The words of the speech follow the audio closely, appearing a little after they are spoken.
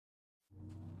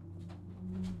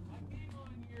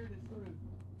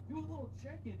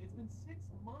checking. It's been 6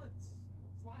 months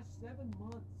 / 7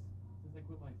 months since I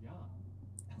quit my job.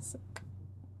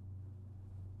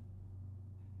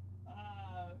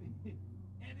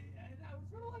 And I was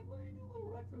sort of like, let me do a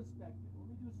little retrospective. Let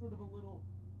me do sort of a little,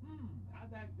 how'd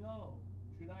that go?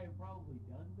 Should I have probably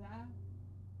done that?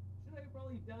 Should I have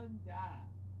probably done that?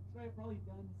 Should I have probably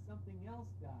done something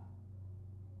else that?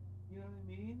 You know what I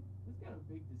mean? It's kind of a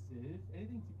big decision.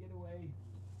 Anything to get away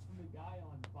from the guy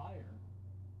on fire.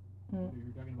 What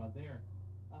you're talking about there.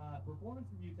 Performance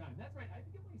review time. That's right. I have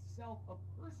to give myself a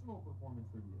personal performance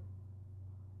review.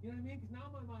 You know what I mean? Because now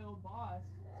I'm my own boss,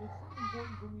 so it's sort of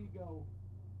important for me to go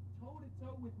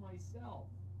toe-to-toe with myself.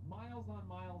 Miles on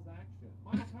Miles action.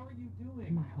 Miles, how are you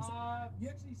doing? You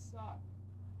actually suck.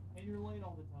 And you're late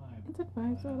all the time. It's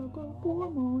advice that'll go 4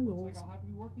 Looks miles. like I'll have to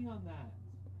be working on that.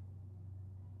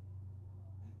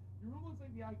 Your room looks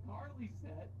like the iCarly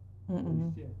set.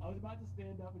 Holy shit. I was about to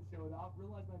stand up and show it off,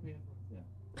 realized my pants weren't zipped.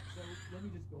 So let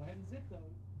me just go ahead and zip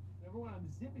those. Everyone, I'm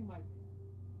zipping my pants.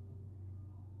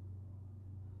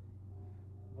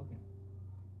 Okay.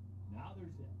 Now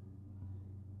they're zipped.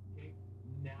 Okay.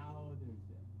 Now they're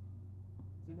zipped.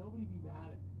 So nobody be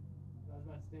mad at me. So I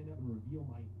was about to stand up and reveal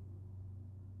my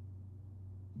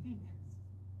penis.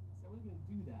 So I wasn't going to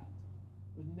do that.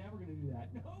 I was never going to do that.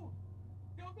 No!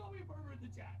 Don't call me a pervert in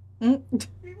the chat.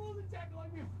 People in the chat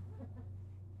calling me a pervert.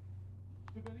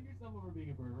 Defending yourself over being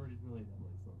a pervert is really a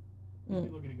double-edged sword.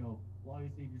 People are going to go, well,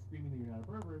 obviously, if you're screaming that you're not a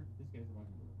pervert, this guy's a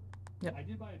fucking pervert. Yep. I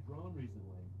did buy a drone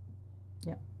recently.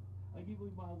 Yeah. I can't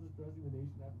believe Miles is addressing the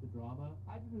nation after the drama.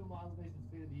 I did do a Miles Nation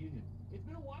State of the Union. It's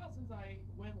been a while since I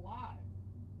went live.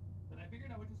 And I figured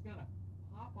I would just kind of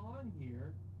hop on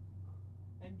here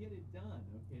and get it done,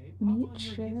 okay? Hop on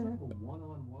here and get sort of a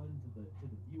one-on-one to the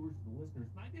viewers, to the listeners.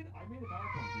 And I made a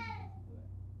PowerPoint presentation today.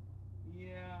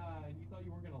 Yeah, and you thought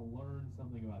you weren't going to learn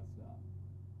something about stuff.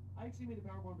 I actually made a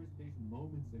PowerPoint presentation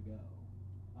moments ago,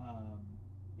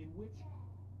 in which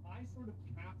I sort of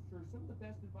capture some of the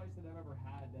best advice that I've ever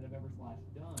had, that I've ever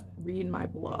 /done. Read my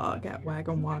blog at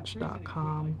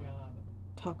WagonWatch.com.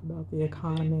 Talk about the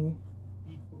economy.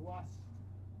 Be thrust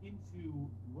into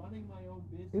running my own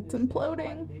business. It's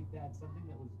imploding. And make that something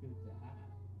that was good to have.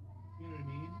 You know what I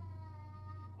mean?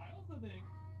 I also think,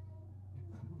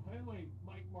 by the way,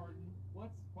 Mike Martin,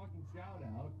 what's fucking shout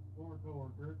out, former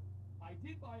coworker. I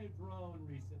did buy a drone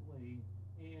recently,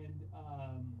 and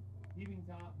being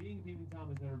a peeping Tom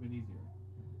has never been easier.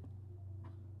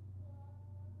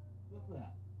 Look at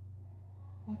that.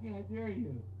 Fucking I dare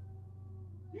you.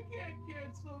 You can't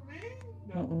cancel me.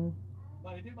 No.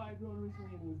 But I did buy a drone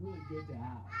recently, and it was really good to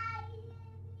have.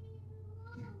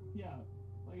 Yeah.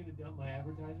 Am I going to dump my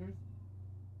advertisers?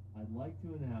 I'd like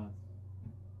to announce.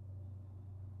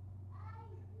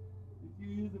 Did you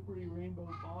use a pretty rainbow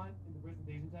font in the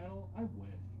presentation title? I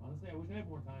wish. Honestly, I wish I had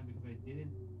more time because I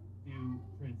didn't do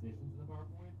transitions in the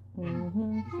PowerPoint. And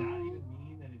does that even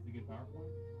mean that it's a good PowerPoint?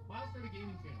 Miles started a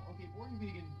gaming channel. Okay, Boring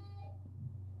Vegan,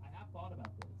 I have thought about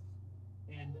this.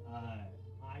 And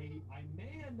I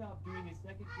may end up doing a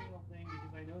second channel thing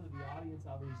because I know that the audience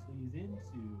obviously is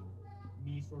into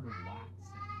me sort of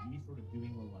waxing, me sort of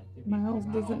doing little activities. Miles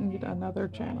doesn't need another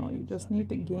channel. You just need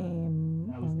to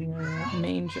game on your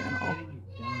main channel. Getting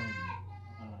it done,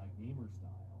 gamer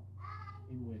style,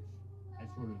 in which I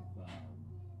sort of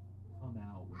come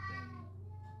out with a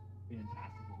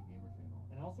fantastic little gamer channel.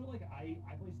 And also, like, I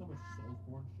play so much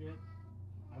Soulsborne shit.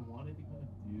 I wanted to kind of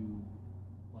do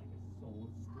like a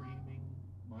soul streaming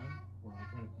month where I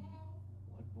try to beat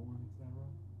Bloodborne, etc.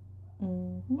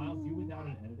 Miles, you without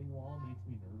an editing wall makes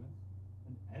me nervous.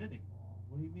 An editing wall?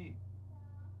 What do you mean?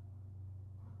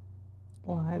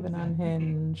 Live and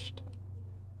unhinged.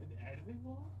 An editing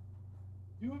wall?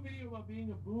 Do a video about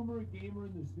being a boomer, a gamer,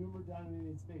 in the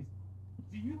Zoomer-dominated space.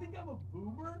 Do you think I'm a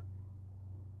boomer?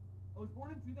 I was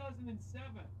born in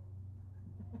 2007.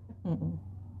 I'm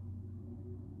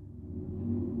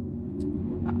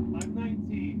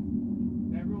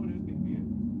 19. Everyone who's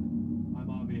confused, I'm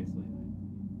obviously 19.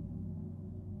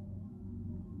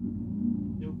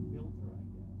 No filter, I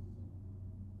guess.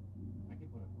 I can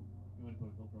put a filter. You want to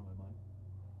put a filter on my mic?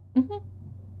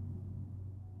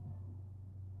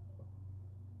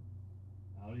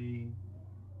 Howdy.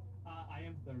 I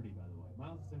am 30, by the way.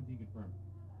 Miles is 17 confirmed.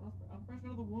 I'm fresh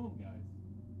out of the womb, guys.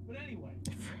 But anyway,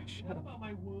 enough about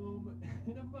my womb,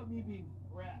 enough about me being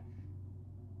fresh.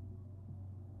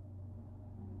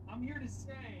 I'm here to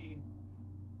say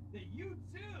that you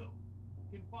too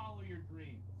can follow your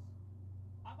dreams.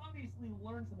 I've obviously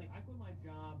learned something. I quit my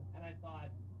job and I thought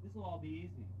this will all be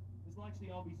easy. This will actually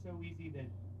all be so easy that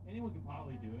anyone can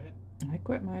probably do it. I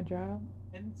quit my job.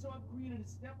 And so I've created a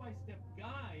step-by-step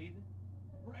guide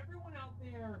For everyone out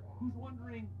there who's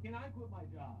wondering, can I quit my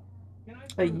job? Can I A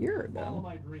sort of year follow ago.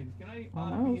 my dreams? Can I be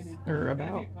Almost. an Or influencer? Can I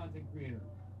about. be a content creator?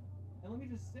 And let me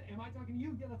just say, am I talking to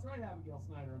you? Yeah, that's right, Abigail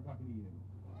Snyder. I'm talking to you.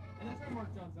 And that's right,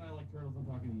 Mark Johnson. I like turtles. I'm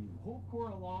talking to you. Hope Core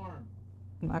Alarm.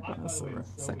 I'm not By gonna the way, I'm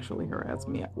so sexually into harass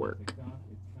me Aurora at on work. TikTok.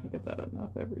 It's I kind get that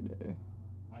enough every day.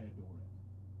 I adore it.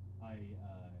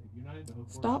 If you're not into Hope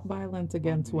Core, Stop violence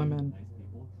against women. nice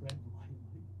people, tread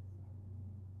lightly.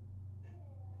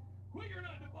 Quit your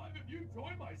 9 to 5 if you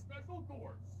join my special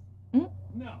course.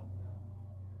 No.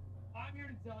 I'm here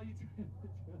to tell you.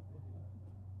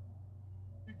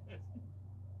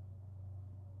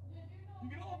 You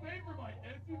can all pay for my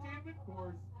edutainment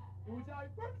course, in which I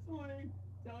personally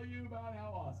tell you about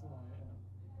how awesome I am.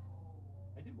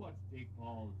 I did watch Jake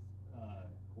Paul's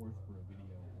course for a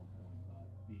video at one point about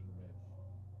being rich,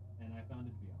 and I found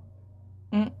it to be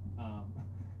haunting.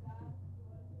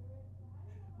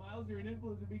 Miles, you're an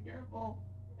influencer. Be careful,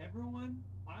 everyone.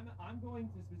 I'm going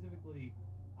to specifically.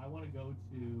 I want to go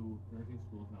to nursing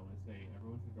schools, and I want to say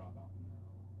everyone should drop out.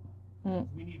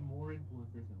 We need more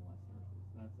influencers and less nurses.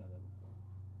 That's that other point.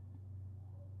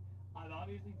 I'm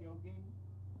obviously joking.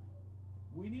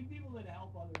 We need people that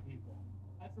help other people.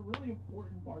 That's a really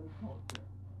important part of culture.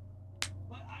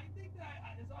 But I think that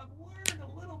so I've learned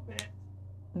a little bit.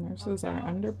 Nurses are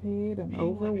underpaid and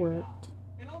overworked.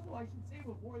 And also, I should say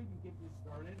before I even get this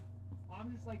started, I'm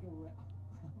just like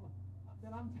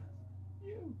that I'm just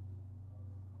you.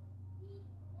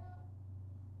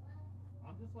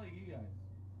 I'm just like you guys.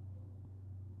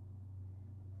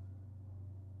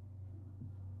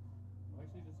 I'm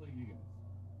actually just like you guys.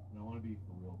 And I want to be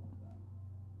for real about that.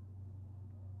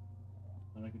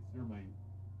 And I consider my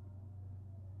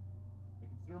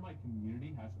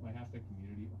community, my hashtag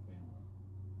community, a family.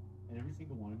 And every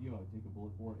single one of you I would take a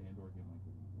bullet for and or give my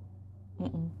kidney for.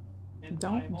 And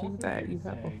don't do that. You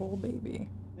have a whole baby.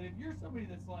 And if you're somebody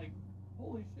that's like,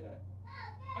 holy shit,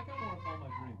 I kind of want to follow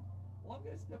my dream. Well, I'm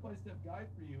going to step-by-step guide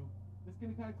for you that's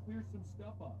going to kind of clear some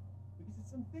stuff up. Because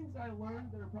it's some things I learned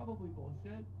that are probably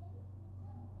bullshit.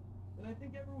 That I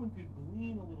think everyone could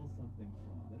glean a little something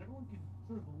from. That everyone could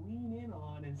sort of lean in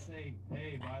on and say,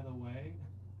 hey, by the way,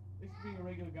 thanks for being a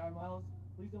regular guy, Miles.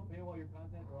 Please don't pay all your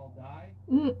content or I'll die.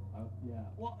 Yeah.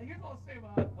 Well, here's what I'll say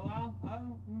about it.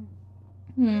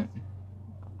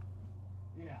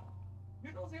 Yeah.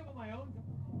 Here's what I'll say about my own.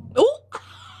 Oh!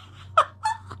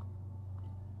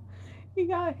 He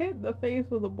got hit in the face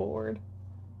with a board.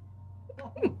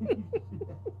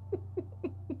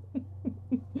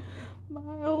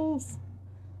 Miles.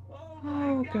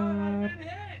 Oh God. I've been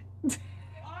hit.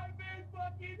 I've been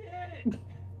fucking hit.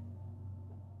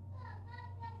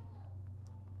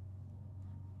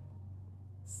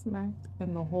 Smacked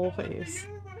in the whole face. The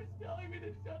universe telling me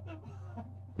to shut the fuck up.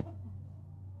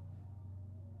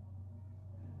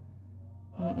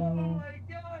 Oh my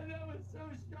God, that was so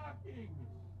shocking.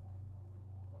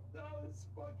 That was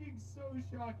fucking so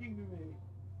shocking to me.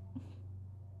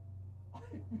 I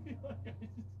feel like I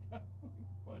just got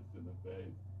punched in the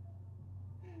face.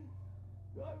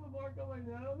 Do I have a mark on my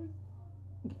nose?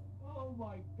 Oh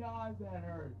my God, that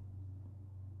hurt.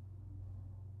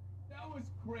 That was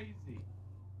crazy.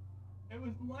 It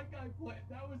was like I planned.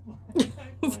 That was like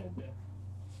I planned it.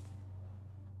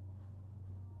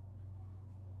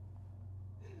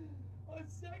 A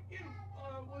second,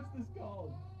 what's this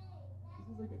called? This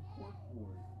is like a cork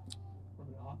board from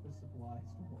an office supply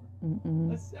store.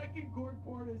 A second cork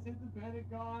board has hit the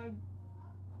Pentagon.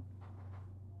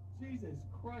 Jesus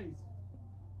Christ.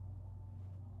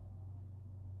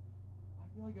 I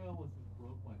feel like I almost just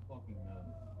broke my fucking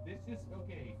nose. This just,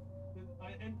 okay.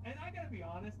 And I gotta be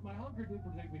honest, my hunker did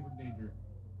protect me from danger.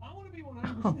 I want to be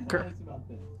 100% honest about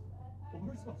this. Well,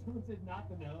 first of all, someone said not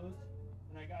the nose,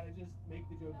 and I gotta just make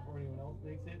the joke before anyone else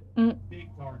makes it. Big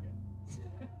target.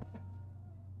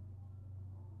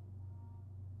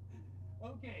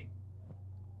 Okay,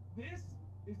 this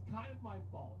is kind of my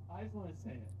fault. I just want to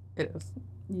say it. It is.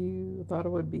 You thought it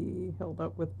would be held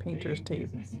up with painter's tape.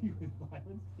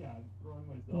 Yeah, I'm throwing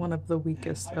myself. One of the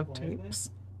weakest of tapes.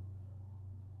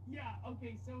 Yeah,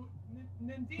 okay, so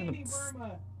Nandini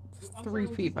Verma. 3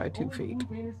 feet by 2 feet.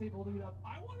 Painter's tape holding it up.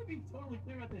 I want to be totally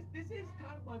clear about this. This is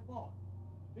kind of my fault.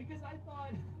 Because I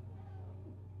thought.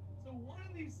 So one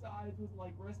of these sides was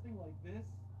like resting like this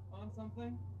on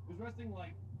something. It was resting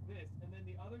like this. And then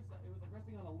the other side, it was like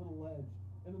resting on a little ledge.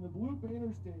 And then the blue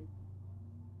painter's tape was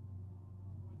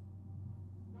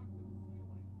stuck to the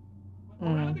ceiling. But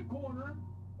around the corner,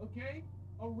 okay?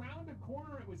 Around a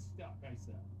corner it was stuck, I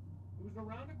said. It was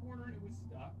around a corner and it was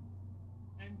stuck.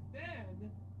 And then,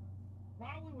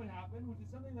 probably what happened, which is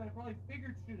something that I probably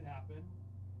figured should happen,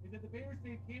 is that the painter's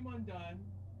tape came undone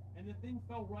and the thing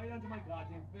fell right onto my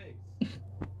goddamn face.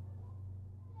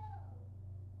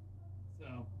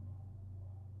 So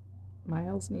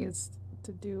Miles needs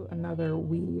to do another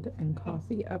weed and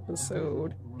coffee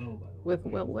episode with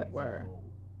Will Litwer.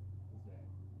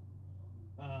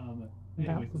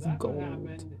 Anyway, was so that's gold. what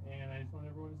happened, and I just want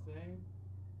everyone to say,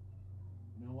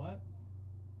 you know what?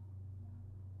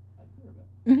 I care about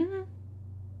it. Mm-hmm. I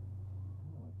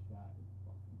don't know what chat is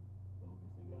fucking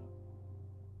focusing up.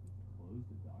 Close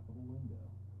the dockable window.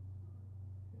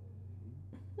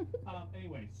 Okay.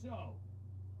 Anyway, so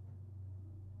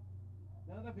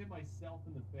now that I've hit myself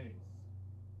in the face,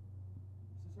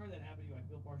 so sorry that happened to you. I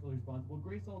feel partially responsible.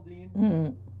 Grace Aldine,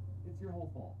 it's your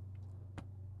whole fault.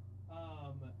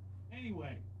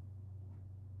 Anyway,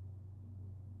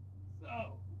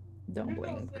 so Don't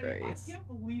blame Grace. I can't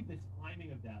believe the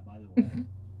timing of that, by the way.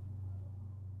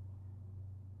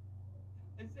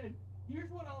 I said, here's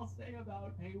what I'll say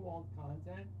about paywalled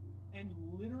content, and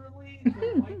literally the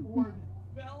whiteboard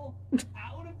fell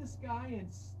out of the sky and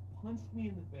punched me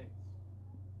in the face.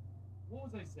 What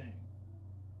was I saying?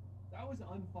 That was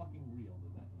unfucking real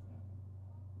that just happened.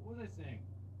 What was I saying?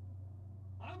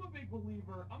 I'm a big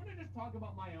believer. I'm going to just talk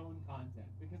about my own content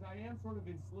because I am sort of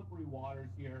in slippery waters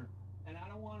here, and I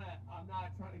don't want to, I'm not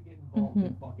trying to get involved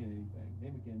in fucking anything. Hey,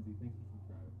 Mackenzie, thanks for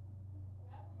subscribing.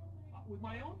 With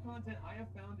my own content, I have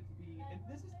found it to be, and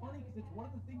this is funny because it's one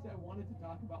of the things I wanted to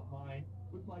talk about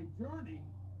with my journey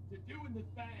to doing the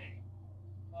thing,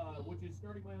 which is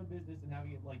starting my own business and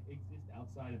having it like exist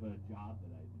outside of a job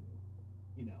that I do,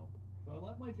 you know. So I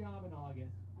left my job in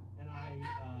August, and I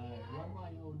run my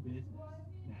own business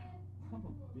now. I'm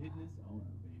a business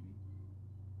owner, baby.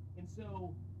 And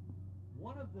so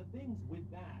one of the things with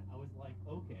that, I was like,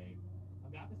 okay,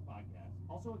 I've got this podcast.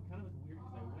 Also, it kind of was weird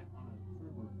because I went on a sort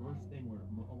of reverse thing where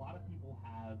a lot of people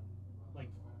have,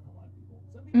 like,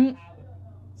 some people have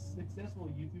successful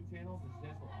YouTube channels,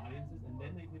 successful audiences, and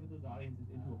then they pivot those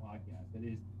audiences into a podcast that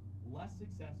is less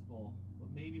successful, but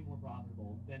maybe more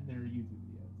profitable than their YouTube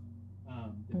videos.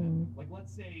 Like,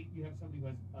 let's say you have somebody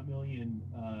who has 1 million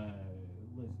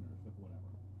listeners or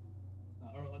whatever,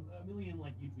 or a million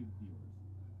like YouTube viewers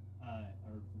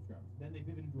or subscribers. Then they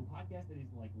pivot into a podcast that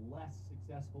is like less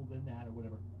successful than that or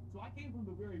whatever. So I came from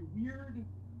the very weird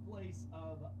place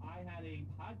of I had a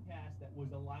podcast that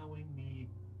was allowing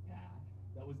me cash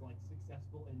that was like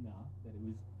successful enough that it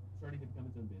was starting to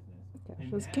become its own business. Cash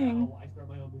and was now king. I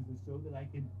start my own business so that I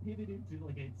can pivot into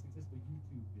like a successful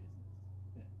YouTube business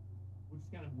thing, which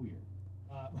is kind of weird.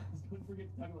 So don't forget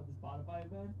to talk about the Spotify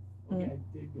event. Okay, I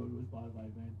did go to a Spotify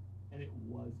event, and it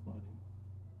was funny.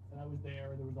 And I was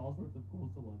there, and there was all sorts of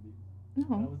cool celebrities. And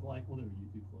I was like, well, they were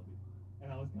YouTube celebrities.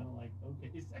 And I was kind of like,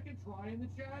 okay, is second try in the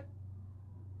chat?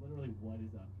 Literally, what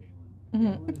is up, Kaylin?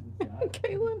 Kaylin is the chat.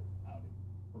 Kaylin. Howdy.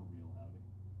 For real, howdy.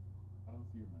 I don't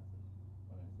see your message,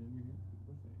 but I assume you're here.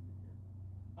 People are saying you're here.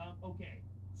 Okay,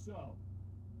 so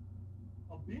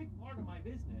a big part of my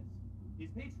business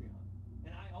is Patreon.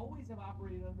 And I always have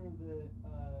operated under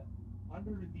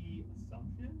the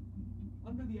assumption,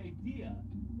 under the idea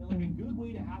that like a good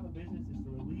way to have a business is to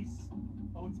release.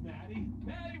 Oh, it's Maddie.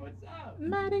 Maddie, what's up?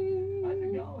 Maddie. How's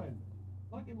it going?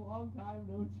 Fucking long time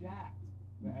no chat,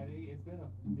 Maddie. It's been a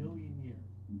million years.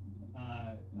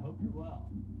 I hope you're well.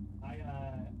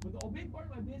 But a big part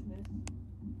of my business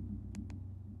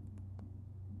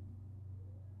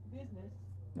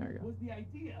was the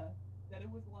idea that it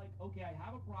was like, okay, I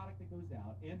have a product that goes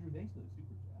out. Andrew, thanks for the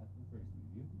super chat. That's very sweet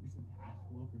of you. Do some cash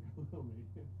flow for your little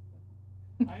radio.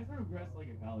 I sort of dressed like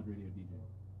a college radio DJ.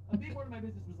 A big part of my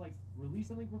business was like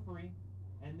release something for free,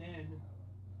 and then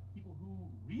people who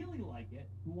really like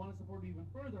it, who want to support it even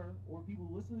further, or people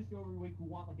who listen to the show every week who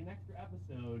want like an extra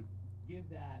episode, give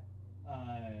that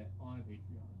on a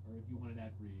Patreon, or if you want it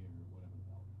ad free or whatever the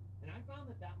hell. And I found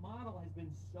that that model has been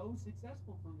so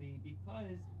successful for me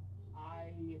because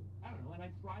I don't know, and I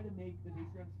try to make the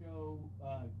Patreon show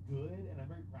good, and I'm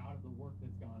very proud of the work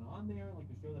that's gone on there, like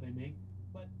the show that I make.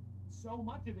 But so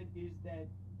much of it is that,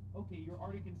 okay, you're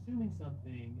already consuming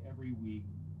something every week,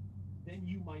 then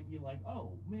you might be like,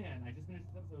 oh man, I just finished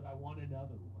this episode, I want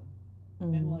another one.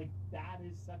 And like that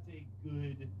is such a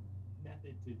good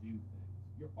method to do things.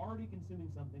 You're already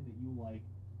consuming something that you like,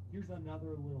 here's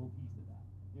another little piece of that.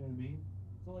 You know what I mean?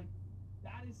 So like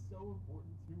that is so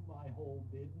important to my whole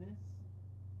business.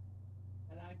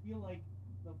 And I feel like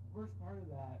the first part of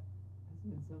that has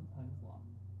been sometimes lost.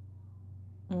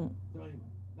 So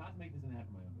anyway, not to make this an ad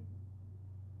for my own business.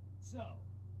 So,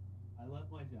 I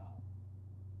left my job.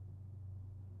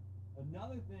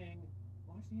 Another thing,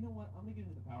 well actually, you know what? I'm going to get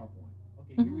into the PowerPoint.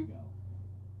 Okay, here we go.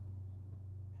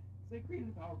 They created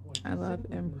a PowerPoint. I love specifically for this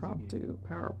game. impromptu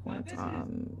PowerPoints This is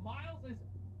on Miles'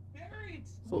 very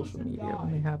social exclusive media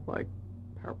when they guide. have like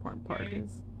PowerPoint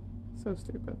parties. So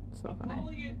stupid, so I'm funny.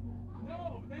 calling it.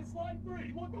 No, that's slide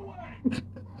 3. Look away.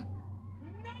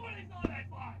 Nobody's on that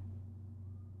slide.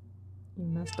 He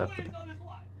messed up. Nobody's on this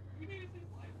slide. You need to see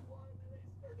slide 1.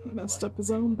 He messed up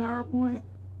his own PowerPoint.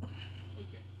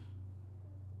 Okay.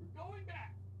 We're going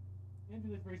back into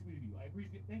this very sweet of you. I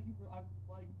appreciate. Thank you for. I'm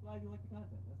glad you like the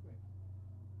content. That's great.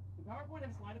 The PowerPoint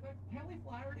has slide effects. Kelly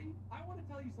Flaherty, I want to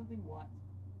tell you something. What?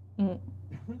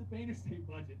 For the Painter State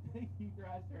budget. Thank you for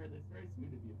sharing this. Very sweet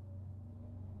of you.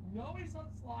 Nobody saw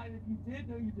the slide. If you did,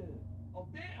 no, you didn't. I'll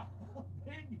ban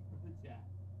you from the chat.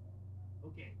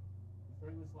 Okay. We're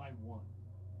starting with slide 1.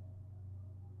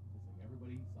 Just like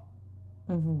everybody saw.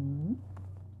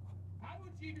 How to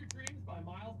Achieve Your Dreams by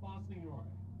Miles Boston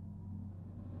Norrie.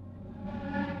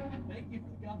 Thank you for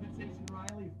the compensation,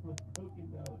 Riley, for the broken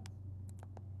nose.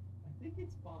 I think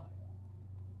it's fine.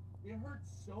 It hurt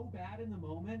so bad in the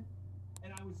moment,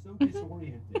 and I was so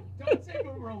disoriented. Don't say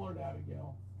boomer alert,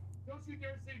 Abigail. Don't you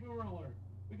dare say boomer alert.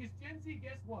 Because Gen Z,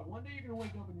 guess what? One day you're going to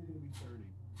wake up and you're going to be 30.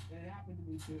 And it happened to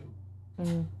me too.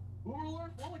 Boomer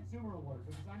alert? More like Zoomer alert,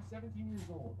 because I'm 17 years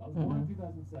old. I was born in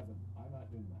 2007. I'm not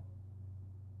doing that.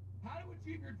 How to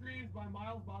Achieve Your Dreams by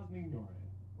Miles Boston-Norrie.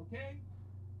 Okay?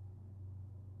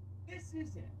 This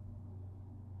is it.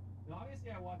 Now, obviously,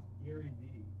 I watched Gary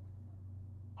Vee.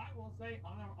 I will say,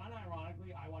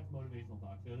 unironically, I watch motivational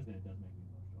talk shows, and it does make me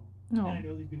emotional. No. And I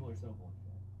know these people are so full of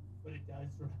shit, but it does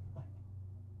sort of like.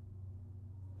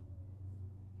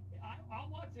 I'll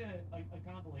watch a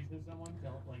compilation of someone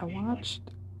tell like. I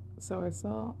watched. So I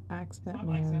saw Accident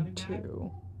Man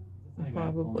 2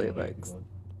 probably like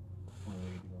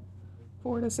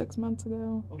 4 to 6 months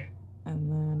ago. Okay.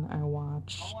 And then I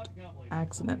watched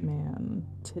Accident Man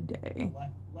today,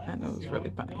 and it was really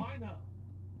funny.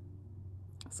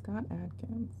 Scott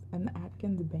Adkins and the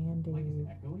Atkins Band-Aid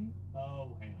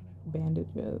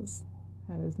bandages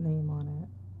had his name on it,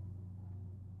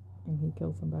 and he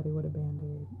killed somebody with a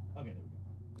Band-Aid. Okay, there we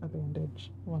go. A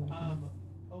bandage, one of them.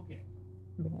 Okay.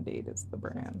 Band-Aid is the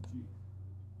brand.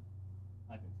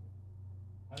 I think so.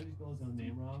 How did he spell his own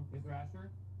name wrong? Is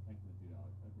Rasher? Thanks for the $2.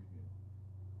 I appreciate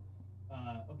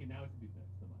it. Okay, now it should be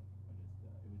fixed. The mic.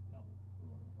 It was double for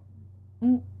whatever fucking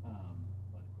reason.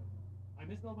 But it's good. I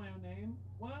misspelled my own name.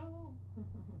 Well, it's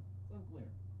unclear.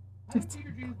 How to Achieve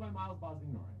Your Dreams by Miles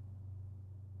Boston-Norrie.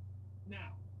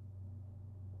 Now,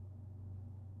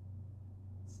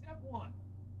 step 1.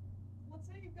 Let's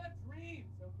say you've got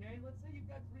dreams, okay? Let's say you've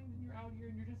got dreams and you're out here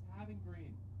and you're just having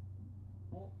dreams.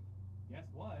 Well, guess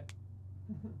what?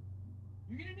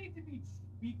 You're gonna need to be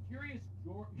Curious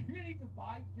George. You're gonna need to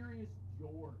buy Curious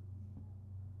George.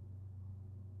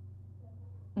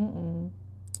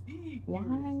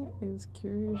 Why is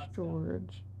Curious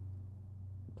George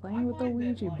playing with the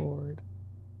Ouija board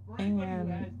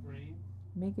and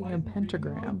making a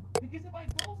pentagram? Because if I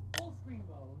go full screen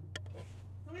mode,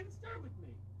 don't even start with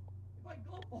me. If I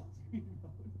go full screen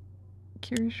mode,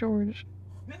 Curious George,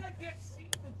 then I can't see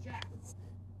the chat.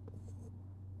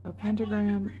 a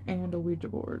pentagram and a Ouija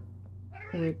board,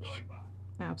 which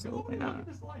absolutely not. Look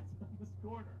at this lights on this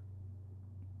corner.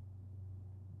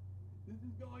 This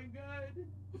is going good.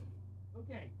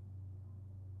 Okay.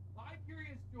 Buy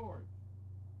Curious George.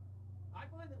 I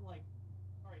find that, like,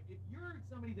 alright, if you're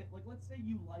somebody that, like, let's say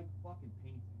you like fucking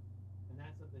painting, and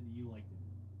that's something that you like to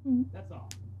do. That's all.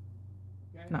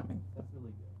 Okay? Not me. That's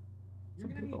really good. You're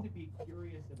going to need to be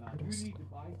curious about, you're going to need to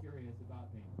buy curious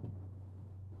about painting.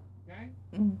 Okay?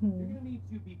 You're going to need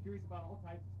to be curious about all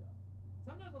types of stuff.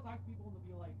 Sometimes I'll talk to people and they'll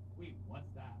be like, wait, what's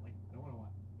that? Like, I don't want to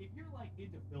watch. If you're, like,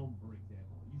 into film, for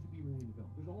example, you should be really into film.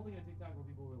 There's a whole thing on TikTok where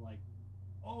people were like,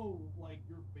 oh, like,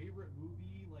 your favorite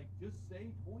movie, like, just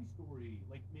say Toy Story.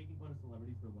 Like, making fun of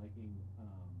celebrities for liking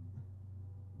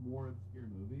more obscure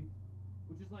movies.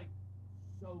 Which is, like,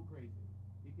 so crazy.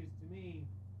 Because to me,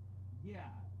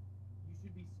 yeah, you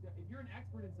should be, if you're an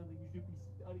expert in something, you should be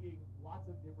studying lots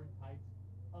of different types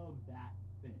of that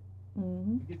thing.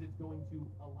 Because it's going to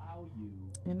allow you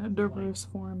in a diverse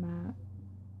format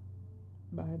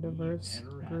by a diverse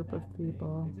group of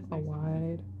people, a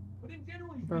wide but in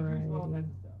general, you should variety. be curious about all kinds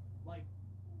of stuff. Like,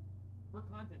 for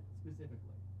content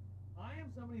specifically. I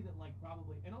am somebody that, like,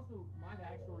 probably, and also my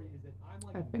backstory is that I'm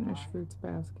like I finished Fruits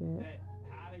Basket, that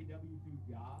had a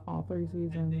W-2 job. all 3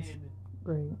 seasons, and then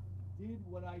great. Did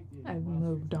what I did. I've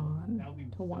moved on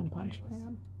to One Punch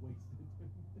Man.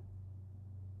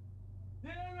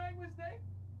 Did I make a mistake?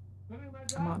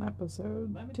 I'm on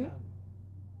episode 2.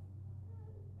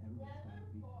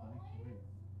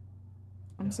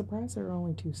 I'm surprised there are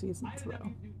only 2 seasons, though. I had a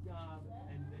W-2 job,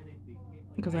 and then it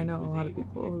Because I know a lot of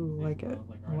people who like it I was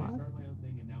like, a all right, I lot. started my own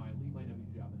thing, and now I leave my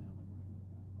W job, and then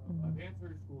I'm like, my parents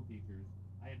were school teachers.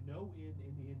 I had no in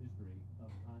the industry of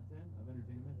content, of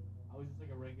entertainment. I was just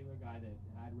like a regular guy that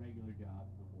had regular jobs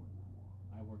before that.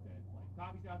 I worked at like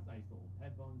coffee shops. I sold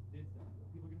headphones, did stuff.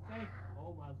 People can say,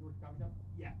 "Oh, Miles, you worked at coffee shop?"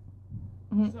 Yeah.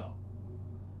 So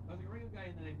I was like a regular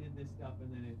guy, and then I did this stuff, and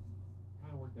then it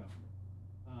kind of worked out for me.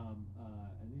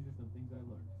 And these are some things I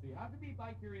learned. So you have to be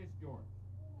bi-curious, George.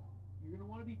 You're gonna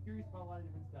want to be curious about a lot of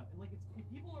different stuff. And like, if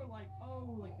people are like,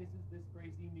 "Oh, like this is this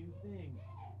crazy new thing,"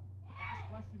 ask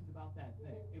questions about that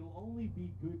thing. It'll only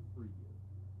be good for you.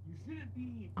 You shouldn't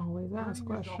be Always ask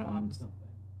questions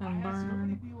and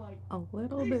learn a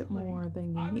little bit more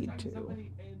than you need to.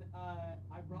 Somebody, and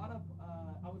I brought up,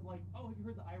 I was like, "Oh, have you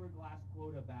heard the Ira Glass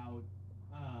quote about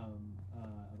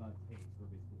taste?" Where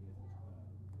basically he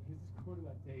has this quote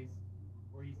about taste,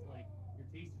 where he's like, "Your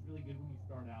taste is really good when you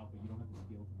start out, but you don't have the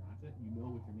skill to match it. You know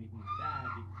what you're making is bad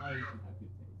because you have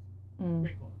good taste."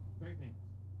 Great quote, very famous.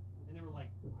 And they were like,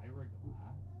 "Ira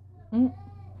Glass?"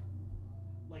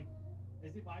 Like,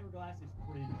 as if Ira Glass is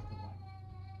cringe to life.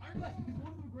 Ira Glass is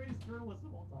one of the greatest journalists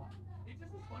of all time. It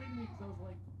just was funny to me because I was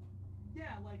like,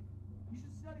 yeah, like, you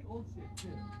should study old shit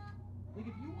too. Like,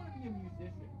 if you want to be a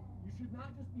musician, you should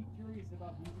not just be curious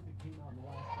about music that came out in the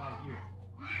last 5 years.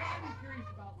 You should probably be curious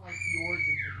about, like, the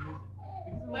origins of music.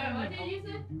 Because it'll only help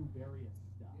you do various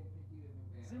stuff.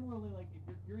 Similarly, like, if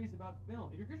you're curious about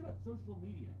film, if you're curious about social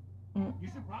media,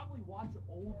 you should probably watch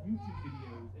old YouTube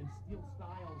videos and steal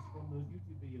styles from those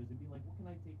YouTube videos and be like, what can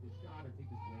I take this shot or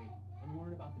take this way, and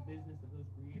learn about the business of those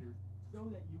creators so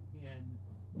that you can,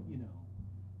 you know,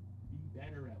 be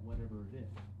better at whatever it is.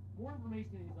 More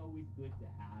information is always good to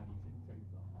have. You shouldn't shut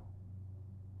yourself up.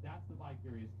 That's the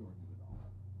bi-curious Jordan of it all.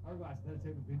 Hourglass is that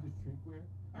type of vintage drinkware.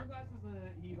 Hourglass is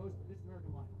he hosts This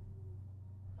American Life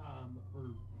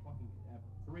for fucking ever.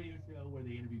 It's a radio show where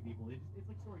they interview people. It's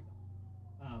like storytelling.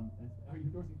 Are you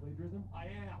endorsing plagiarism? I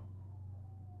am.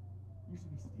 You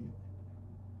should be stealing.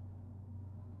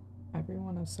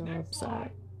 Everyone is so Next upset.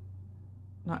 slide.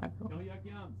 Not everyone. No yuck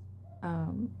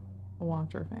yums.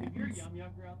 Watcher If you're a fans, yum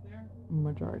yucker out there,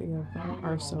 majority of them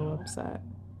are so upset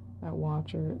that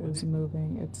Watcher is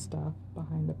moving its stuff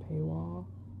behind a paywall.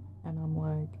 And I'm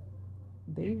like,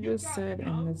 they just said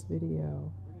in this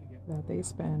video that they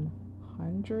spend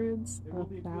hundreds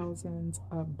of thousands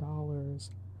of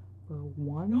dollars for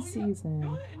one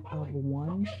season of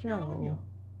one show,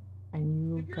 and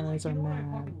you guys are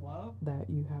mad that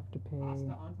you have to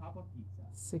pay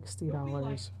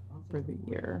 $60 for the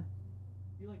year.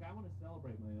 I feel like I want to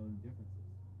celebrate my own differences.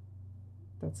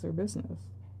 That's their business.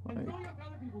 Like,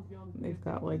 they've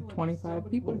got like 25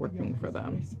 people working for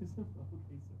them,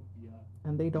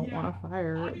 and they don't want to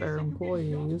fire their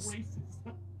employees,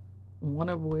 one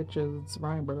of which is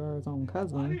Ryan Bernard's own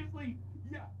cousin,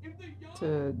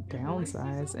 to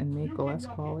downsize and make less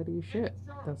quality shit.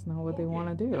 That's not what they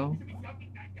want to do.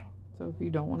 So if you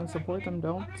don't want to support them,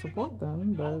 don't support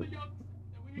them, but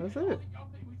that's it.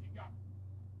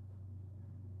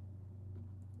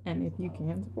 And if you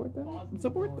can support them,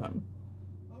 support them.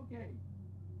 Okay.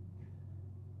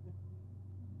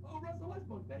 Oh, Russell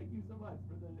Westbrook, thank you so much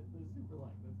for the super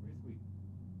like. That's very sweet.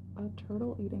 A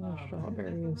turtle eating a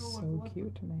strawberry is so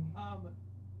cute to me.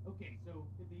 Okay, so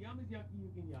if the yum is yucky, you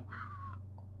can yuck it.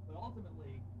 But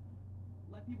ultimately,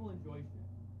 let people enjoy shit.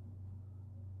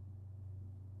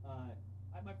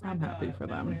 I'm happy for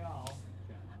them.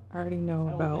 I already know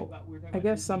about, I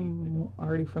guess I'm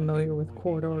already familiar with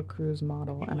Corridor Cruise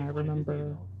model, and I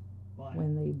remember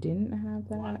when they didn't have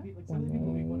that, when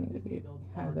they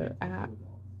had their app,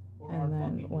 and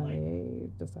then when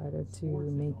they decided to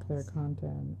make their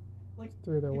content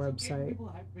through their website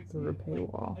through a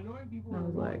paywall. And I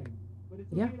was like,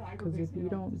 yeah, because if you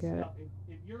don't get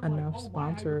enough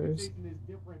sponsors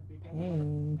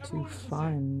paying to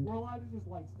fund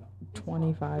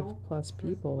 25 plus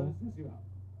people, you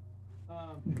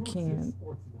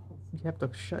have to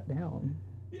shut down.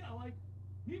 Yeah, like,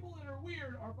 people that are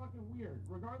weird are fucking weird,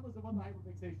 regardless of what the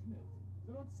hyperfixation is.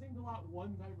 So don't single out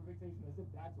one hyperfixation as if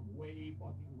that's way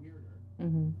fucking weirder.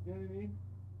 Mm-hmm. You know what I mean?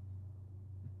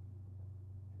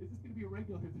 Is this gonna be a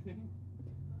regular thing?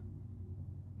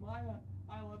 Maya,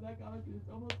 I love that comment because it's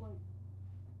almost like,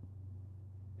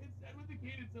 it's said with the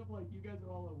cadence of like, you guys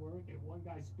are all at work and one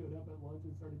guy stood up at lunch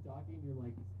and started talking and you're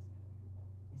like,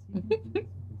 is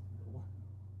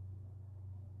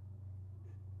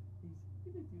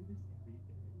he gonna do this? He's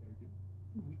gonna do this every day,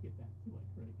 or do we get back to like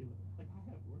regular? Like, I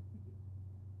have work to do.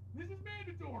 This is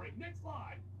mandatory. Next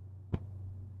slide.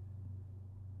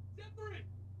 Step 3.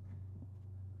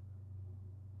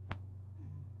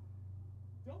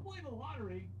 Don't play the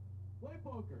lottery. Play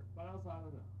poker, but also I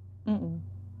don't know.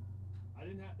 I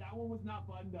didn't have that one. Was not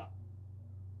buttoned up.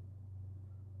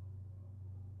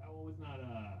 That one was not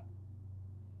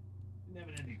didn't have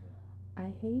an ending for that.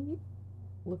 I hate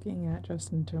looking at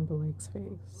Justin Timberlake's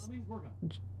face.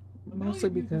 Mostly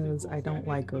because I don't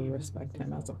like or respect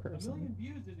him as a person. A million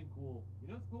views isn't cool.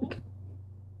 You know what's cool?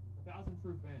 1,000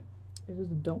 true fans. I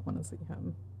just don't want to see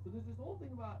him. So there's this whole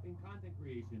thing about in content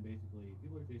creation, basically,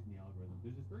 people are chasing the algorithm.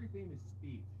 There's this very famous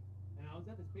speech, and I was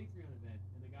at this Patreon event,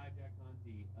 and the guy, Jack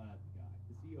Conti,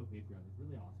 the CEO of Patreon, is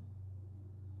really awesome.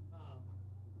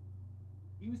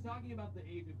 He was talking about the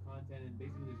age of content, and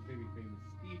basically there's a very famous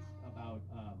speech about,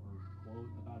 or quote,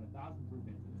 about 1,000 true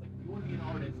fans. It's like, if you want to be an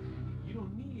artist, you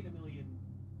don't need a million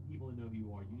people to know who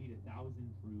you are. You need 1,000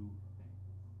 true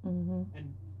fans.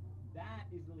 And that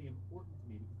is really important to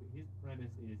me because his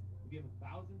premise is if you have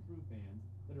 1,000 true fans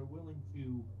that are willing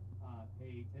to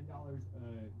pay $10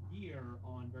 a year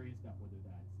on various stuff, whether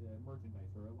that's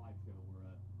merchandise or a live show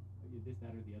or this,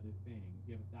 that, or the other thing. If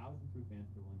you have 1,000 true fans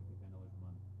that are willing to pay $10 a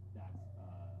month, that's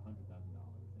 $100,000,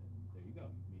 and there you go.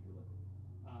 You've made your living.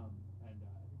 And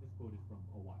I think this quote is from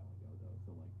a while ago, though,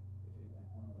 so like.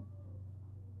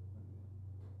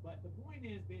 But the point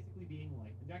is basically being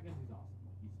like, and Jack Conti's awesome.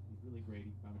 Like, he's really great.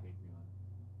 He found a Patreon,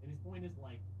 and his point is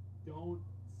like, don't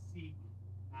seek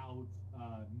out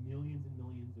millions and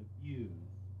millions of views.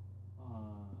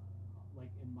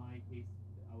 Like in my case,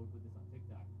 I would put this on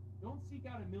TikTok. Don't seek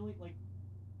out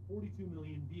 42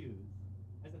 million views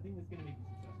as a thing that's going to make you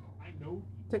successful. I know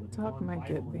people TikTok might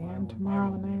get banned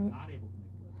tomorrow night. Not able to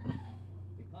make a living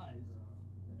because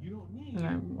you don't need. And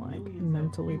I'm like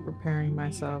mentally preparing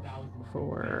myself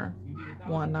for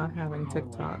one, not having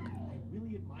TikTok,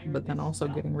 but then also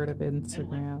getting rid of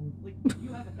Instagram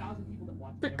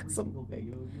because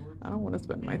I don't want to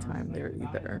spend my time there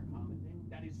either.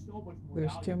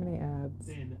 There's too many ads,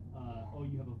 and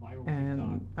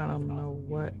I don't know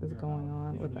what is going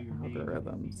on with the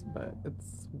algorithms, but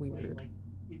it's weird.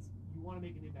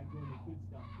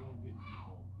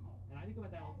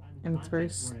 And it's very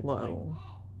slow.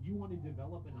 You want to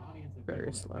develop an audience of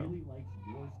very people slow. that really likes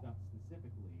your stuff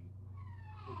specifically.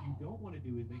 What you don't want to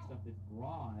do is make stuff that's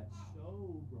broad,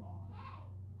 so broad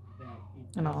that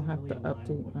it And I'll have really to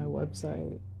update my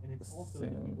website and it's also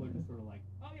that people are soon. just sort of like,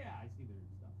 oh yeah, I see their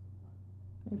stuff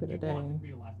sometimes. Maybe You today. want to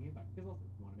create a lasting impact because also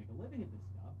if you want to make a living at this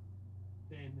stuff,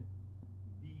 then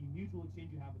the mutual exchange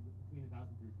you have between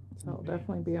 1,000 people. So I'll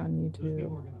definitely be on Those people YouTube,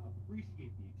 are going to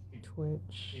appreciate the exchange.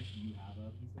 Twitch. If you have a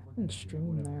piece of work I haven't that you do or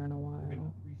streamed whatever, there in a they're going to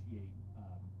while. appreciate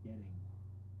getting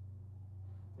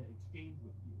to exchange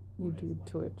with you. YouTube,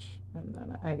 Twitch, and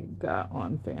then I got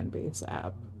on fanbase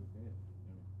app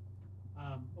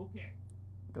Okay.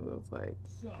 because it was like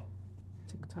So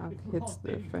TikTok if we're all hits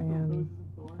their dating for fan. roses and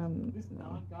thorns, this No.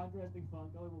 non-contrasting fawn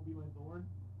color will be my thorn.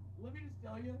 Let me just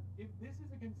tell you, if this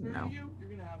is a concern No. to you, you're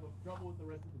gonna have trouble with the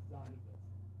rest of the design of this.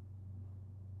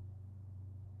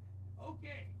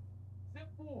 Okay. Step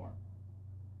 4.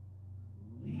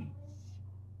 Leech.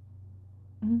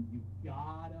 Mhm. You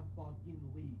gotta fucking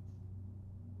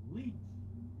leech. Leech.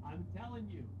 I'm telling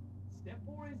you. Step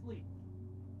 4 is leech.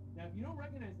 Now, if you don't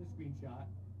recognize the screenshot,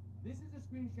 this is a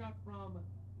screenshot from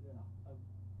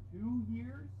 2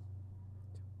 years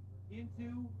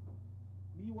into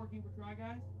me working for Try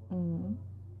Guys. Mhm.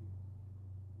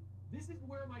 This is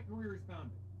where my career is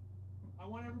founded. I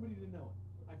want everybody to know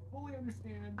it. I fully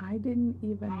understand. I didn't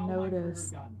even how my career notice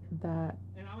has gotten here. that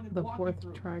And I'm gonna the walk you fourth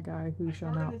through it. Try Guy who I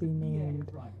shall started not as be a PA at named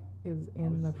Try Guys. is I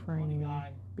in was the a funny frame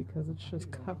guy. because it's just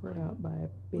I didn't covered know up by a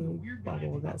was a big weird guy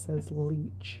bubble that says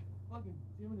leech. Fucking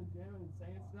jimming and jamming and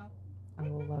saying stuff. I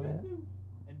love it.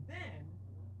 And then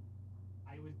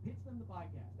I was pitched on the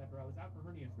podcast after I was out for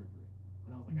hernia surgery.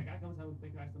 And I was like, I gotta come to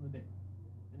Big Guys on the day.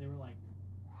 And they were like,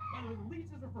 by the way, the leech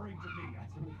is referring to me. I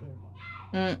just want to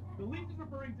clarify. The leech is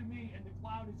referring to me, and the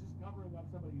cloud is just covering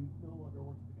up somebody who no longer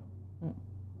works at the company.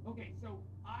 Okay, so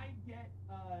I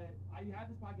had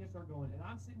this podcast start going, and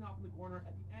I'm sitting off in the corner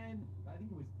at the end. I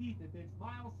think it was Keith that pitched.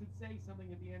 Miles should say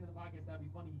something at the end of the podcast. That'd be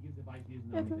funny. He gives advice. He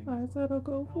doesn't know If anything. I said I'll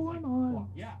go And I for was like, on.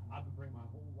 fuck yeah, I've been praying my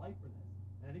whole life for this.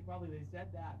 And I think probably they said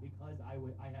that because I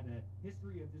had a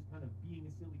history of just kind of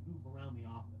being a silly goof around the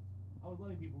office. I was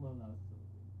letting people know that I was a silly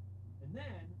goof. And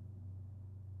then,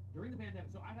 during the pandemic,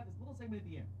 so I had this little segment at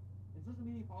the end. And social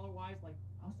media follower-wise, like,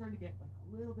 I was starting to get like a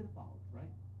little bit of followers, right?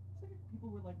 So people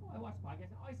were like, oh, I watch the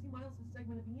podcast. Oh, I see Miles'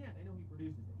 segment at the end. I know he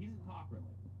produces it. He doesn't talk really.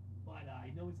 But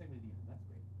I know his segment at the end. That's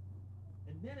great.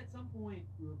 And then at some point,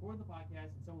 we recorded the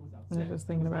podcast and someone was out I sick. was just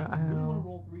thinking about Do we want to how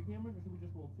roll 3 cameras or should we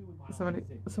just roll 2 with Miles?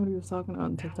 somebody was talking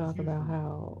on TikTok about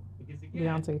how Because again,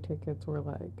 Beyonce tickets were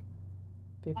like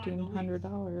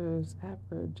 $1,500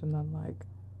 average, and then like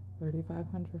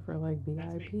 $3,500 for like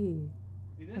VIP.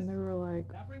 And they were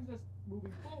like, that brings us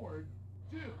moving forward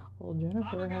to, well,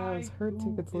 Jennifer has her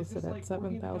tickets listed at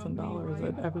 $7,000,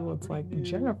 and everyone's like,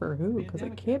 Jennifer who? Because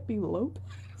it can't be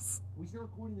Lopez. We start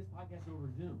recording this podcast over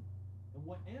Zoom, and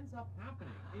what ends up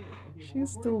happening is, okay,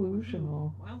 she's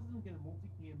delusional. Miles isn't going to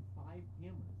multicam 5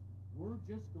 cameras. We're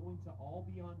just going to all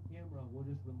be on camera. We'll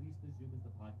just release the Zoom as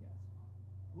the podcast.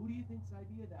 Who do you think's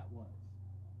idea that was?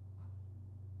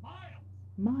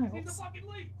 Miles. He's a fucking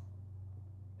lead.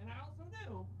 And I also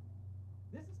knew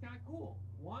this is kind of cool.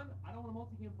 One, I don't want to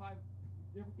multicam 5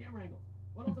 different camera angles.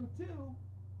 But also, 2,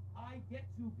 I get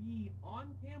to be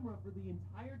on camera for the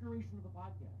entire duration of the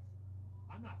podcast.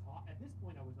 I'm not at this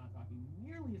point, I was not talking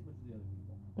nearly as much as the other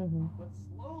people. But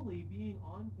slowly being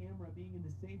on camera, being in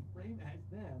the same frame as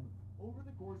them, over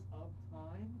the course of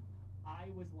time,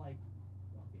 I was like,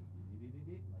 okay,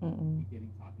 like getting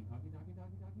talking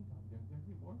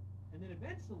more. And then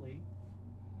eventually,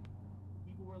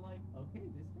 people were like, okay,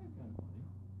 this guy's kind of funny.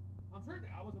 I'm certain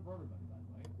I wasn't for everybody, by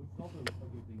the way, which is also a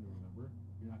good thing to remember.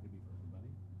 You're not going to be for everybody.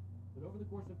 But over the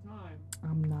course of time,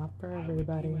 I'm not for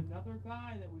everybody. I became another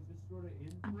guy that was just sort of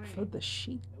in frame. I'm for the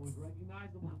sheets. That was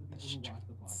recognizable to the people who watch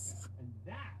the podcast. And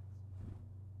that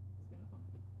is kind of fun.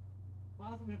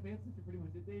 Miles, I'm going to pay attention pretty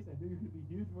much these days. I knew you're going to be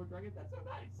huge for Dragon. That's so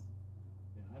nice.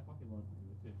 Yeah, I fucking love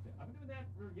doing this shit. I've been doing that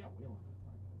for, way longer than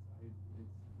time, guys.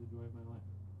 It's the joy of my life.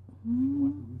 I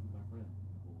watch the movies with my friends.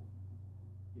 People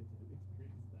get to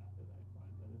experience that, and I find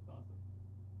that it's awesome.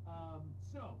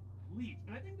 So, Leech.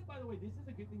 And I think that, by the way, this is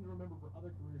a good thing to remember for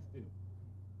other careers, too.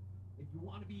 If you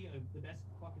want to be the best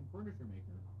fucking furniture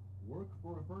maker, work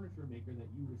for a furniture maker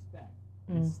that you respect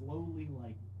and slowly,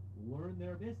 like, learn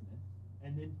their business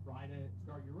and then try to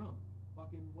start your own.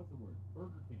 Fucking, what's the word?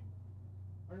 Burger King.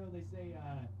 I don't know, they say,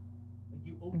 like,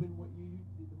 you open what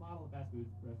the model of fast food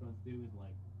restaurants do is,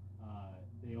 like,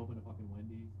 they open a fucking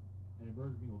Wendy's, and a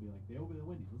Burger King will be like, they open a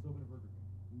Wendy's, let's open a Burger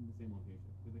King in the same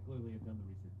location, because they clearly have done the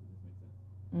research that this makes sense.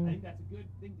 I think that's a good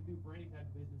thing to do for any type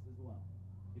of business as well.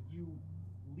 If you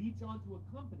leech onto a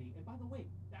company, and by the way,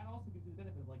 that also gives you the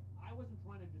benefit of, like, I wasn't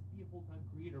trying to just be a full-time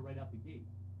creator right out the gate.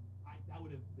 That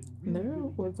would have been really, there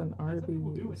was an Arby's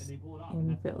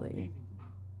in Philly.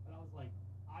 But I was like,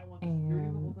 I want the security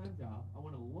of a full-time job. I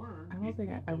want to learn. I don't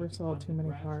think I ever saw too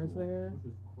many cars there. Which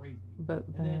was crazy. But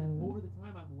then over the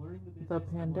time, I'm learning the business, the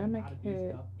pandemic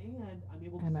hit,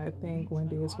 and I think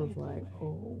Wendy's was like,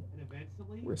 oh,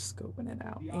 we're scoping it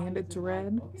out. And it's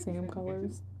red, same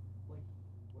colors.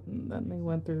 And then they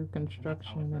went through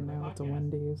construction, and now it's a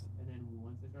Wendy's. And then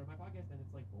once I started my podcast, then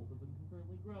it's like both of them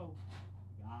concurrently grow.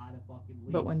 Gotta fucking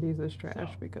leave. But Wendy's is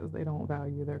trash because they don't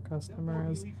value their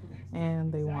customers,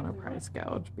 and they want to price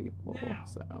gouge people.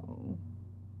 So,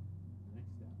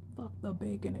 fuck the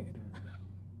Baconator.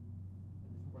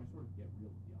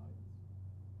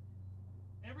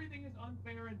 Everything is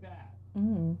unfair and bad.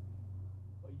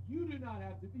 But you do not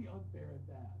have to be unfair and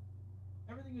bad.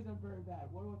 Everything is unfair and bad.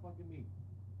 What do I fucking mean?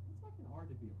 It's fucking hard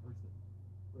to be a person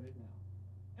right now.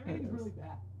 Everything's really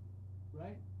bad,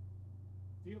 right?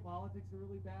 Geopolitics are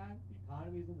really bad. The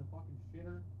economy is in the fucking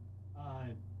shitter.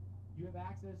 You have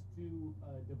access to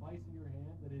a device in your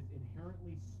hand that is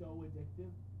inherently so addictive,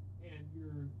 and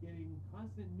you're getting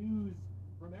constant news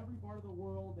from every part of the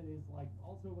world that is like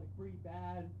also like pretty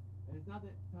bad. And it's not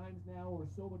that times now are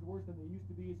so much worse than they used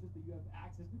to be. It's just that you have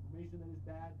access to information that is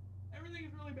bad. Everything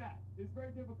is really bad. It's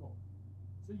very difficult.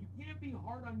 So you can't be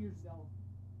hard on yourself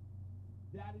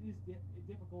that it is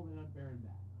difficult and unfair and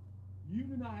bad. You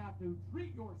do not have to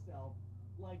treat yourself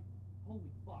like,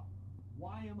 holy fuck,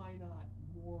 why am I not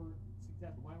more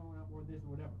successful? Why am I not more this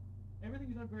or whatever? Everything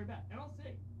is unfair and bad. And I'll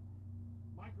say,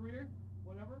 my career,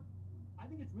 whatever, I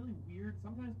think it's really weird.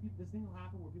 Sometimes this thing will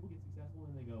happen where people get successful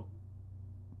and they go,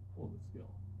 oh, the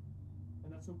skill.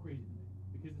 And that's so crazy to me.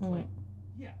 Because it's like,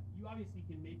 yeah, you obviously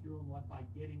can make your own luck by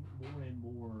getting more and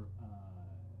more,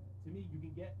 to me, you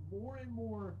can get more and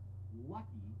more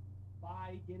lucky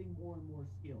by getting more and more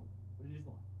skill. But it is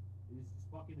luck. It is just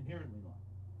fucking inherently luck.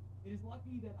 It is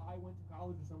lucky that I went to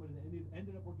college with somebody that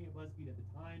ended up working at BuzzFeed at the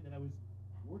time that I was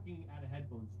working at a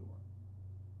headphone store.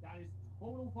 That is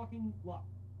total fucking luck.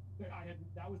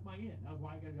 That was my in. That was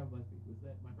why I got a job at BuzzFeed. Was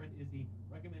that my friend Izzy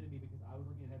recommended me because I was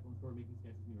working at a headphone store making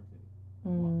sketches in New York City.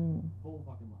 Full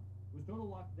fucking luck. It was total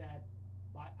luck that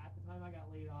at the time I got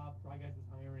laid off, Try Guys was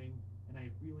hiring, and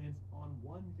I freelanced on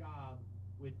one job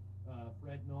with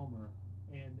Fred Nolmer,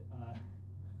 and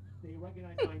they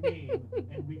recognized my name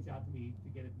and reached out to me to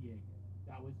get a PA gig.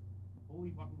 That was holy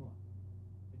fucking luck.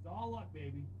 It's all luck,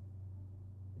 baby.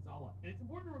 It's all luck. And it's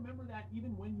important to remember that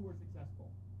even when you are successful.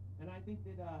 And I think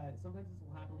that sometimes this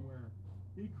will happen where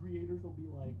big creators will be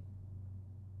like,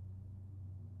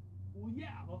 well,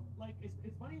 yeah, well, like,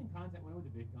 it's funny in content. When I went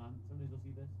to VidCon, sometimes you'll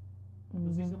see this.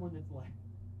 You'll see someone that's like,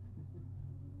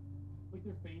 like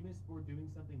they're famous for doing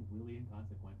something really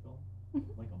inconsequential,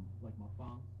 like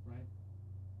mukbangs, right?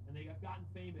 And they have gotten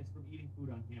famous from eating food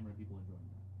on camera and people enjoying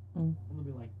that. And they'll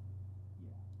be like,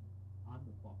 yeah, I'm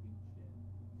the fucking shit.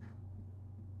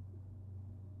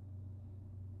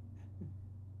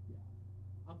 Yeah.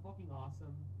 I'm fucking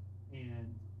awesome,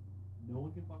 and no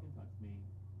one can fucking touch me.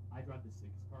 I drive the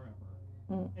sickest car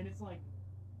ever. And it's like,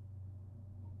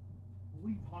 what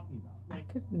are you talking about? Like,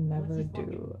 I could never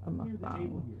do a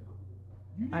mukbang.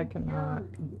 I cannot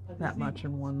eat that much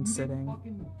in one sitting.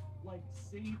 Fucking, like,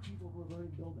 save people from a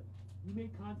burning building. You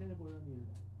make content and put it on the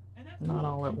internet. And that's not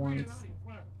all at once.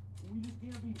 We just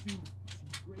can't be too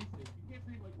racist. You can't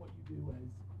treat like what you do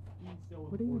as being so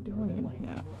important. What are you doing? Like,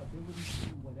 Yeah. your ability to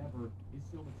do whatever is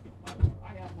so much.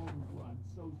 I have moments where I'm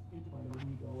so into my own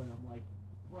ego and I'm like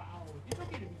proud. It's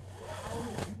okay to be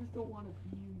proud. You just don't want to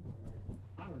be.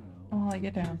 I don't know. Oh, I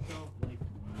get down. Yourself, like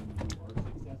you are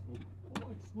successful,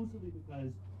 exclusively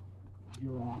because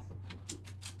you're awesome.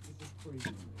 It's just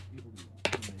crazy. People do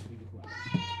that. And I think it's right.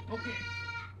 Okay.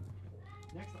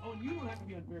 Next. Oh, and you don't have to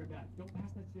be unfair about it. Don't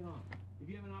pass that shit on. If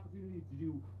you have an opportunity to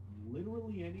do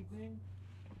literally anything,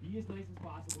 be as nice as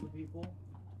possible to people,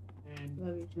 and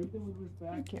treat them with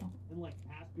respect, and like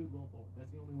pass goodwill forward.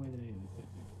 That's the only way that any of this shit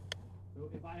is. So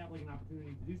if I have like an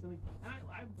opportunity to do something, and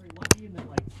I'm very lucky in that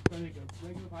like trying to make a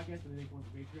regular podcast and then make one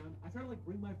for Patreon. I try to like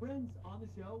bring my friends on the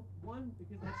show. One,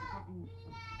 because that's fucking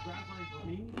gratifying for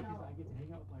me because I get to hang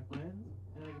out with my friends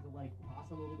and I get to like toss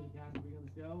a little bit of cash and bring on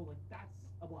the show. Like that's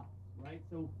a blast, right?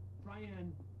 So try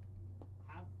and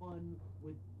have fun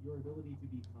with your ability to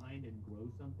be kind and grow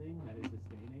something that is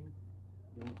sustaining.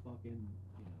 Don't fucking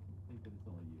think that it's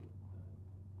all you.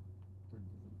 Turn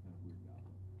into some kind of weird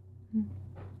goblin.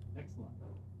 Next slide.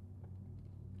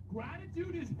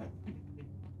 Gratitude is everything.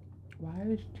 Why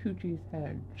is Tucci's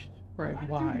head spread Gratitude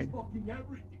wide? is fucking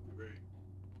everything to me.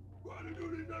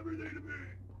 Gratitude is everything to me.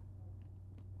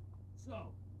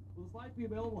 So, will the slides be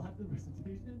available after the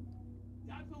presentation?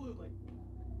 Absolutely.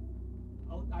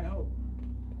 I hope.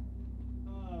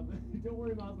 Don't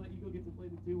worry, Miles, my ego gets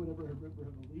inflated too whenever I remember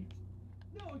him a leech.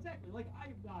 No, exactly. Like,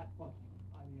 I'm not fucking.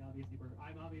 I mean,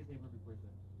 I'm obviously a perfect person.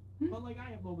 But, like,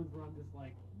 I have moments where I'm just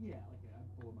like, yeah, like, I'm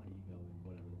full of my ego and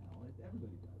whatever the hell.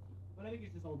 Everybody does. But I think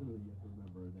it's just ultimately you have to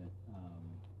remember that,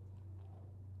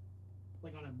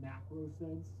 like, on a macro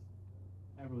sense,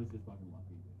 everyone's just fucking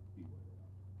lucky to be where they are.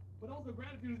 But also,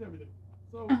 gratitude is everything.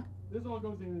 So, this all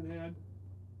goes hand in hand.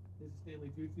 This is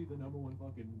Stanley Tucci, the #1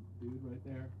 fucking dude right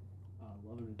there.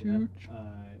 Love him to death.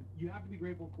 You have to be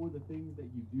grateful for the things that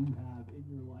you do have in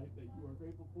your life that you are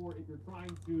grateful for if you're trying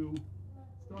to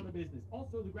start a business.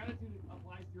 Also, the gratitude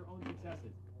applies to your own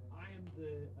successes. I am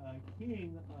the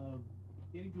king of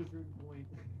getting to a certain point.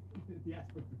 The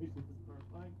aspect ratio is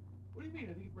terrifying. What do you mean?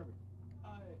 I think it's perfect.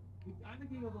 I'm the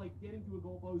king of like getting to a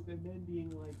goalpost and then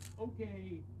being like,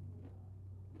 okay,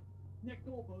 next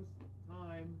goalpost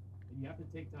time, and you have to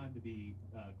take time to be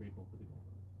grateful for the goalpost.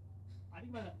 I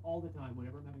think about it all the time.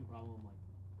 Whenever I'm having a problem, I'm like,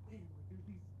 man, like there's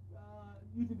these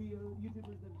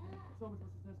YouTubers that are so much more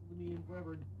successful than me and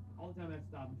forever. And all the time I have to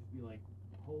stop and just be like,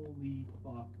 holy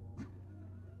fuck.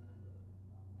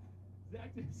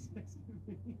 Zach just texted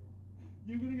me.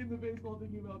 You're gonna get in the face while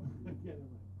thinking about get it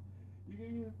right. You're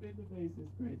gonna get in the face.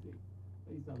 It's crazy.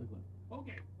 Based on the clip.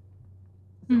 Okay.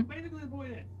 So basically the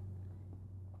point is,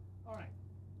 all right.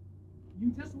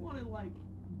 You just want to like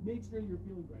make sure you're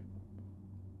feeling grateful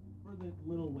for the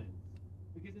little wins,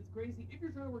 because it's crazy if you're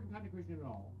trying to work in content creation at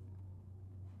all.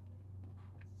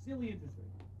 Silly interest rate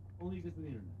only exists with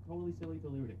the internet. Totally silly,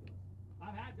 totally ridiculous.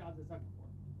 I've had jobs that sucked before.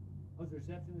 I was a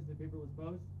receptionist at Paperless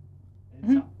Post, and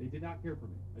it sucked. They did not care for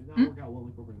me. I did not work out well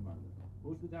in the corporate environment.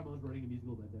 Most of the time I was writing a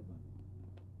musical about Dead Bunny.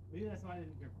 Maybe that's why they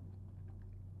didn't care for me.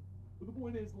 But the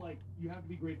point is, like, you have to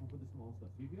be grateful for the small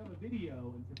stuff. So if you have a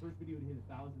video and it's your first video to hit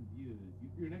 1,000 views,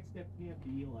 your next step can't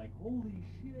be like, holy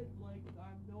shit, like,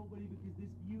 I'm nobody because this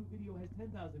video has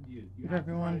 10,000 views. For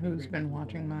everyone who's been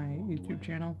watching my YouTube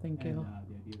channel, thank you.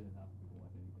 The idea that people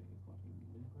watch anything is fucking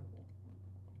incredible.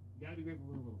 You gotta be grateful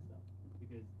for the little stuff,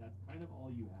 because that's kind of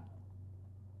all you have.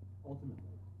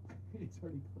 Ultimately. It's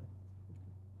already clicked.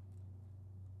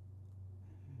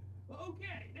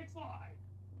 Okay, next slide.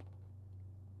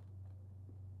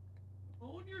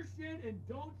 Own your shit and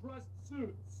don't trust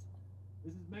Suits.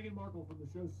 This is Meghan Markle from the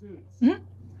show Suits.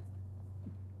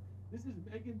 This is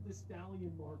Meghan the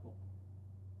Stallion Markle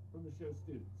from the show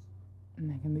Suits.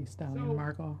 Meghan the Stallion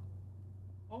Markle.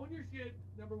 own your shit.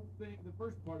 The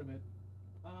first part of it.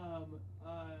 And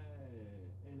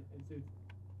so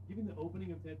giving the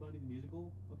opening of Ted Bundy the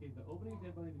musical. Okay, the opening of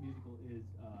Ted Bundy the musical is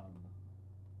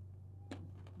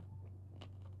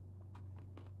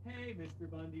hey, Mr.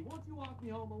 Bundy, won't you walk me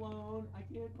home alone? I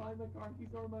can't find my car keys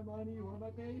or my money or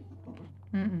my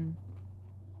payphone.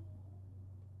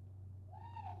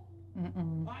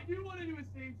 I do want to do a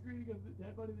stage screening of the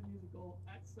Ted Bundy the musical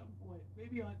at some point.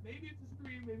 Maybe it's a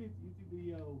stream, maybe it's a YouTube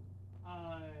video.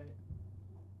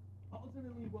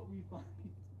 Ultimately, what we find,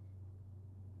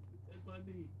 Ted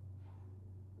Bundy.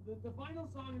 The final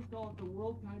song is called "The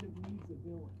World Kind of Needs a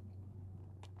Villain,"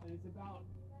 and it's about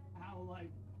how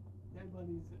like Ted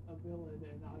Bundy's a villain,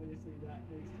 and obviously that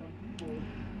makes some people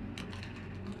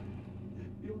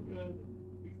feel good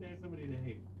because they have somebody to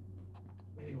hate.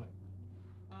 Anyway,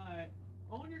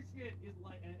 own your shit is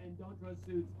like, and don't trust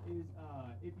suits is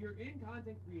if you're in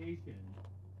content creation,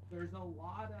 there's a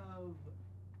lot of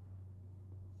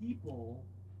people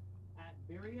at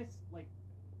various like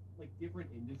different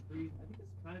industries. I think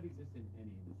this kind of exists in any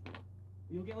industry.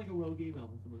 You'll get like a rogue email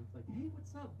from someone that's like, hey,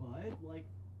 what's up, bud? Like,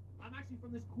 I'm actually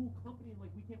from this cool company, and like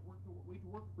we can't wait to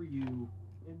work for you,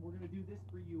 and we're gonna do this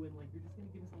for you, and like you're just gonna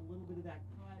give us a little bit of that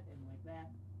cut and like that.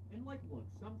 And like, look,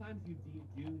 sometimes you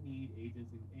do need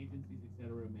agencies,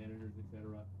 etc., managers,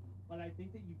 etc. But I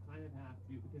think that you kind of have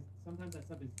to, because sometimes that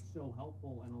stuff is so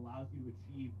helpful and allows you to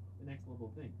achieve the next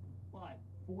level thing. But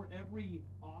for every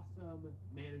awesome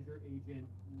manager, agent,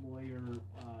 lawyer,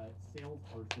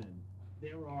 salesperson,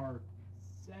 there are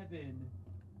 7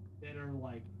 that are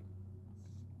like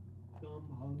scum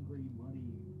hungry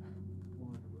money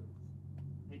launderers.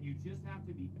 And you just have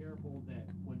to be careful that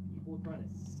when people try to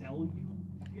sell you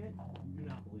shit, you do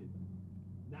not believe them.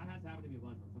 That has happened to me a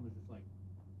bunch where someone's just like,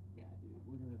 yeah, dude,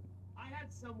 we're gonna... I had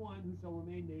someone who shall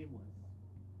remain nameless.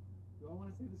 Do I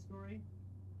want to say the story?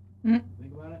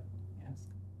 Think about it? Yes.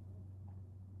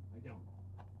 I don't.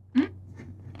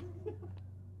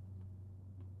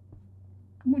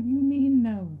 What do you mean,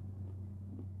 no?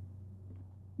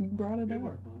 You brought it Good up.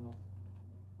 work, Mono.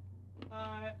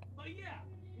 But yeah,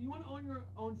 you want to own your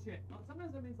own shit.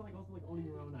 Sometimes that means like also like owning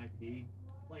your own IP.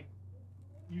 Like,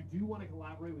 you do want to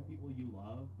collaborate with people you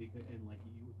love and like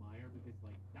you admire, because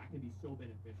like that can be so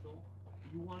beneficial.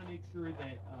 You want to make sure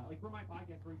that like for my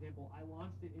podcast, for example, I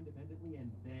launched it independently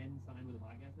and then signed with a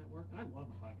podcast network, and I love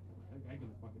my podcast network. I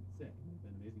think it's fucking sick. It's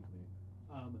been amazing to me.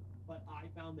 But I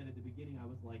found that at the beginning I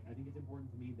was like, I think it's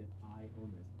important to me that I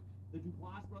own this. The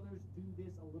Duplass brothers do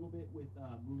this a little bit with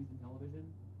movies and television,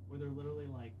 where they're literally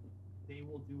like, they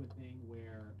will do a thing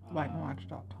where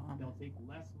WagonWatch.com. they'll take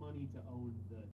less money to own the